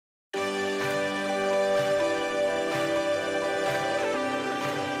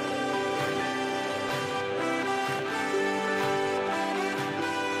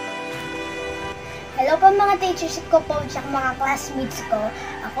Hello po mga teachers ko po at mga classmates ko.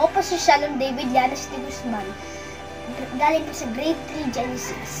 Ako po si Shalom David Llanos de Guzman. Galing po sa grade 3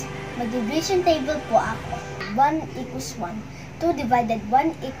 Genesis. Mag-division table po ako. 1 equals 1. 2 divided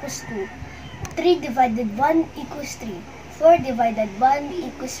 1 equals 2. 3 divided 1 equals 3. 4 divided 1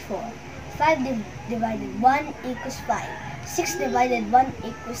 equals 4. 5 divided 1 equals 5. 6 divided 1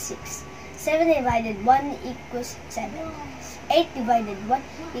 equals 6. 7 divided 1 equals 7. 8 divided 1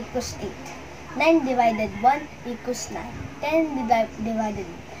 equals 8. 9 divided 1 equals 9. 10 divided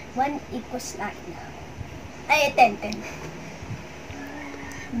 1 equals 9. Ay, 10.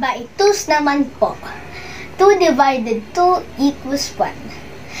 By 2's naman po. 2 divided 2 equals 1.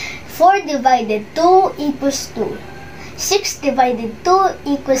 4 divided 2 equals 2. 6 divided 2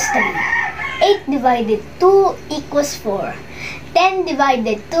 equals 3. 8 divided 2 equals 4. 10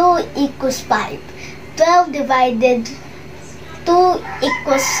 divided 2 equals 5. 12 divided 2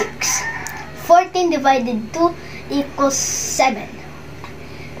 equals 6. 14 divided 2 equals 7.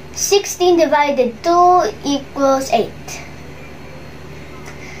 16 divided 2 equals 8.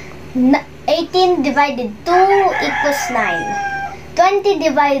 18 divided 2 equals 9. 20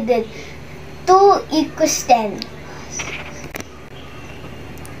 divided 2 equals 10.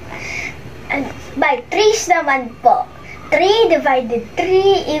 And by 3's naman po. 3 divided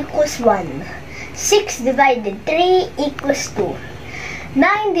 3 equals 1. 6 divided 3 equals 2.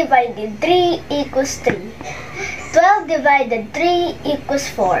 9 divided 3 equals 3. 12 divided 3 equals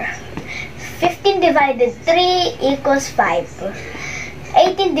 4. 15 divided 3 equals 5.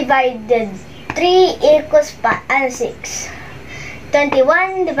 18 divided 3 equals 6.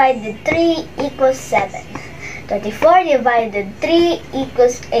 21 divided 3 equals 7. 24 divided 3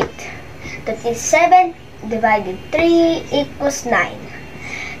 equals 8. 27 divided 3 equals 9.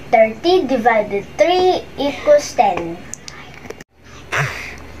 30 divided 3 equals 10.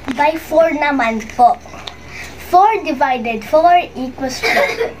 By 4 naman po. 4 divided 4 equals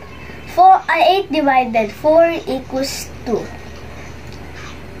 4. 8 divided 4 equals 2.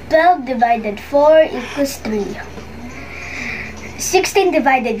 12 divided 4 equals 3. 16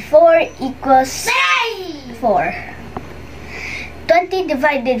 divided 4 equals 4. 20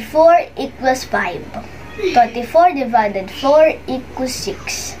 divided 4 equals 5. 24 divided 4 equals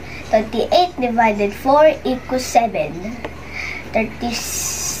 6. 38 divided 4 equals 7.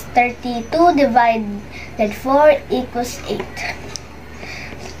 32 divided 4 equals 8.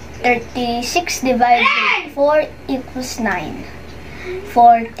 36 divided 4 equals 9.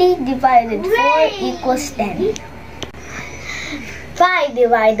 40 divided 4 equals 10. 5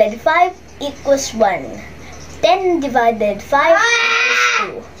 divided 5 equals 1. 10 divided 5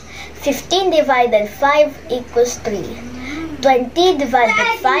 equals 2. 15 divided 5 equals 3. 20 divided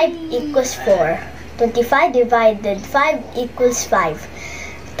 5 equals 4. 25 divided 5 equals 5.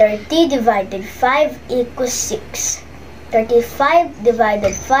 30 divided 5 equals 6. 35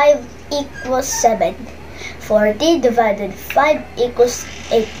 divided 5 equals 7. 40 divided 5 equals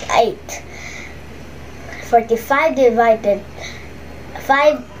 8. 45 divided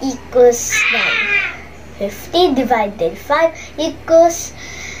 5 equals 9. 50 divided 5 equals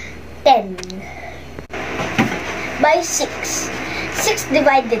 10. By 6. 6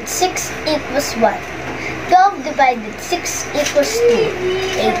 divided 6 equals 1. 12 divided 6 equals 2.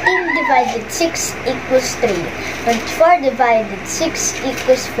 18 divided 6 equals 3. 24 divided 6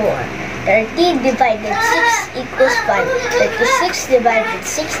 equals 4. 30 divided 6 equals 5. 36 divided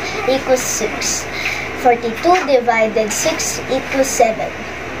 6 equals 6. 42 divided 6 equals 7.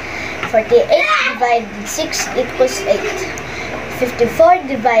 48 divided 6 equals 8. 54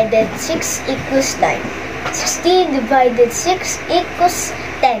 divided 6 equals 9. 60 divided 6 equals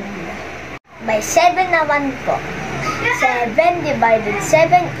 10. By 7 naman po. 7 divided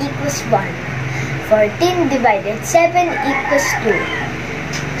 7 equals 1. 14 divided 7 equals 2.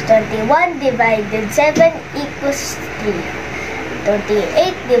 21 divided 7 equals 3.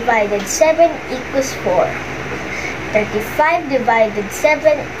 28 divided 7 equals 4. 35 divided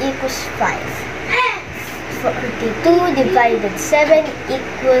 7 equals 5. 42 divided 7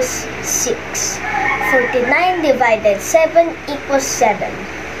 equals 6. 49 divided 7 equals 7.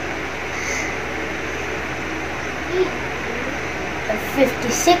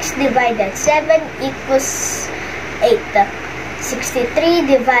 56 divided 7 equals 8. 63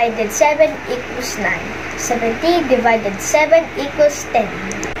 divided 7 equals 9. 70 divided 7 equals 10.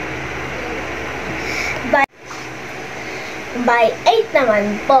 By 8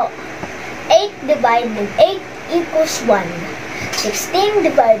 naman po. 8 divided 8 equals 1. 16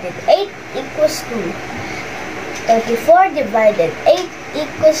 divided 8 equals 2. 34 divided 8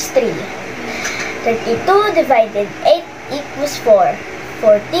 equals 3. 32 divided 8 equals 4.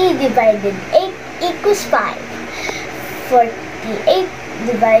 40 divided 8 equals 5. 48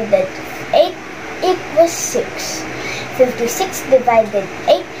 divided 8 equals 6. 56 divided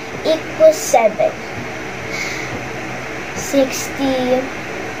 8 equals 7.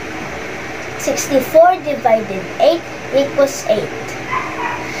 64 divided 8 equals 8.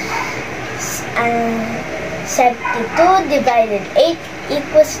 72 divided 8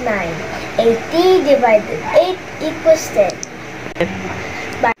 equals 9. 80 divided 8 equals 10.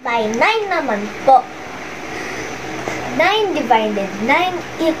 By 9 naman po. 9 divided 9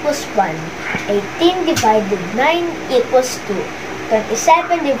 equals 1. 18 divided 9 equals 2.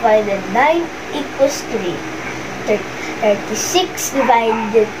 27 divided 9 equals 3. 36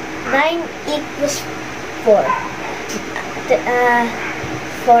 divided 9 equals 4.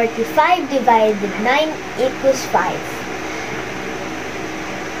 45 divided 9 equals 5.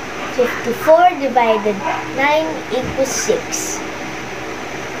 54 divided 9 equals 6.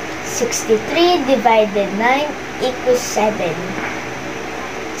 63 divided 9 equals 7.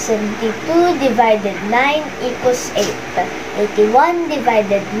 72 divided 9 equals 8. 81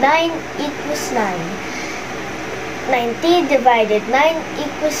 divided 9 equals 9. 90 divided 9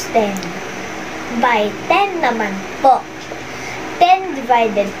 equals 10. By 10 naman po. 10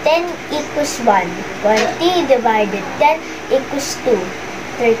 divided 10 equals 1. 20 divided 10 equals 2.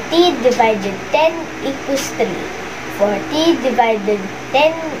 30 divided 10 equals 3. 40 divided 10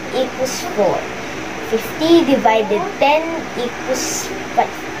 equals 4. 50 divided 10 equals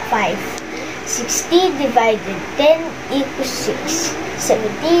 5. 60 divided 10 equals 6.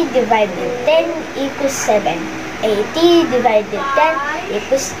 70 divided 10 equals 7. 80 divided 10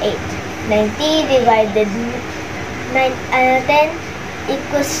 equals 8. 90 divided 10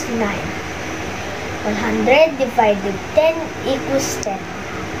 equals 9. 100 divided 10 equals 10.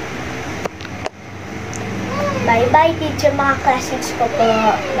 Bye-bye, teacher, mga classmates ko po.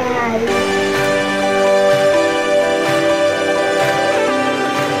 Bye!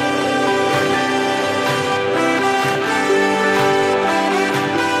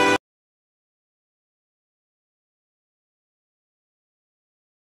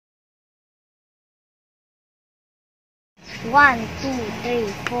 One, 2, 3,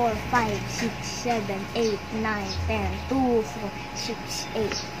 4, 5, 6, 7, 8, 9, 10, 2, 4, 6,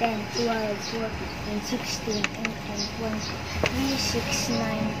 8, 10, 12, 14, 16, 18, 20, 3, 6,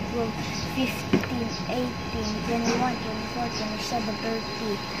 9, 12, 15, 18, 21, 24, 27,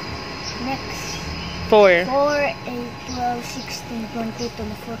 30. Next. 4. 4, 8, 12, 16, 20,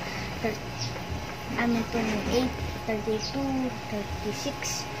 24, 30. 28, 32,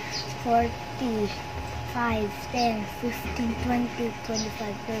 36, 40. 5, 10, 15, 20,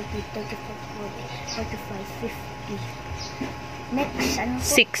 25, 30, 34, 40, 45, 50. Next, ano po?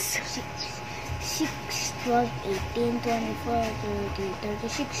 6. 6, 12, 18, 24, 30,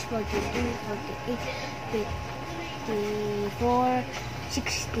 36, 42, 48, 54,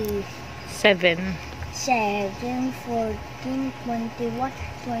 60. 7. 7, 14, 21,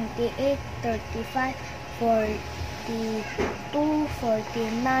 28, 35, 42,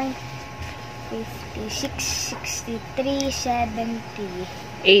 49, 56, 63, 70.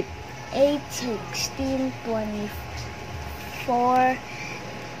 8. 8, 16, 24,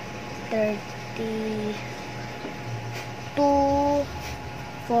 32,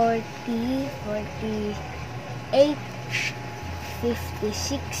 40, 48,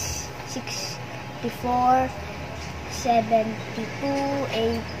 56, 64, 72,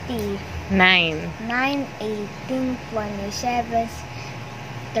 80. 9. 9, 18, 27,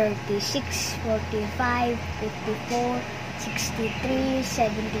 36, 45, 54, 63,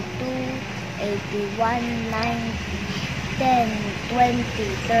 72, 81, 90, 10, 20,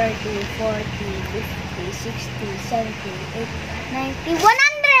 30, 40, 50, 60, 70, 80, 90, 100!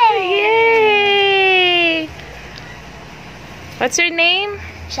 Yay! What's your name?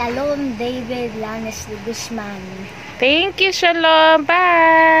 Shalom David Lanes de Guzman. Thank you, Shalom.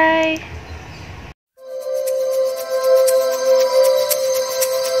 Bye!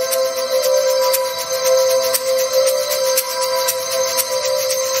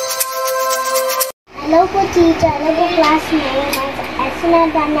 Hello po, teacher. Hello po, classmates.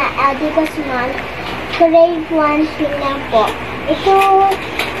 Sinada na LD Guzman. Grade 1 tingnan po. Ito,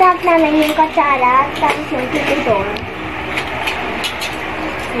 start namin yung katsara, tapos yung tutudor.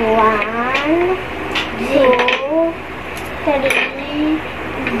 1, 2, 3,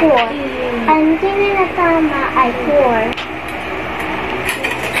 4. Ang tingin na tama ay 4.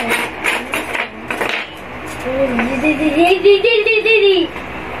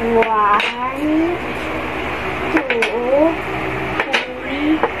 1, 2,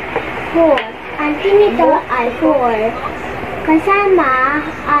 3, 4. Ang tingin nito ay 4. Kasama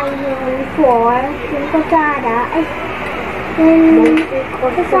ay yung 4, yung kutsara, ay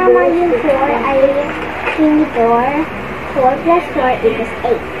kasama yung 4 ay tinidor. 4 plus 4 equals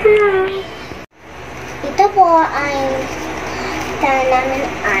 8. Ito po ay tara namin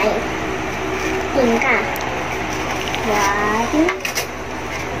ay tingka.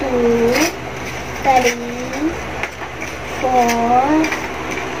 1, 2, 3, 4,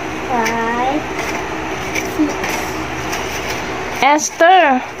 5,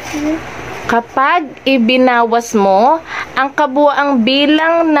 Esther, kapag ibinawas mo ang kabuuang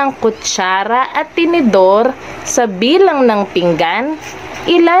bilang ng kutsara at tinidor sa bilang ng pinggan,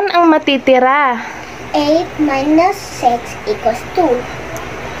 ilan ang matitira? 8 minus 6 equals 2.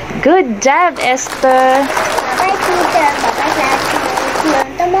 Good job, Esther. Bye-bye, teacher. Bye-bye, classmates. See you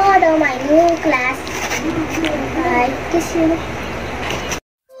tomorrow, my new class. Bye. Kiss you.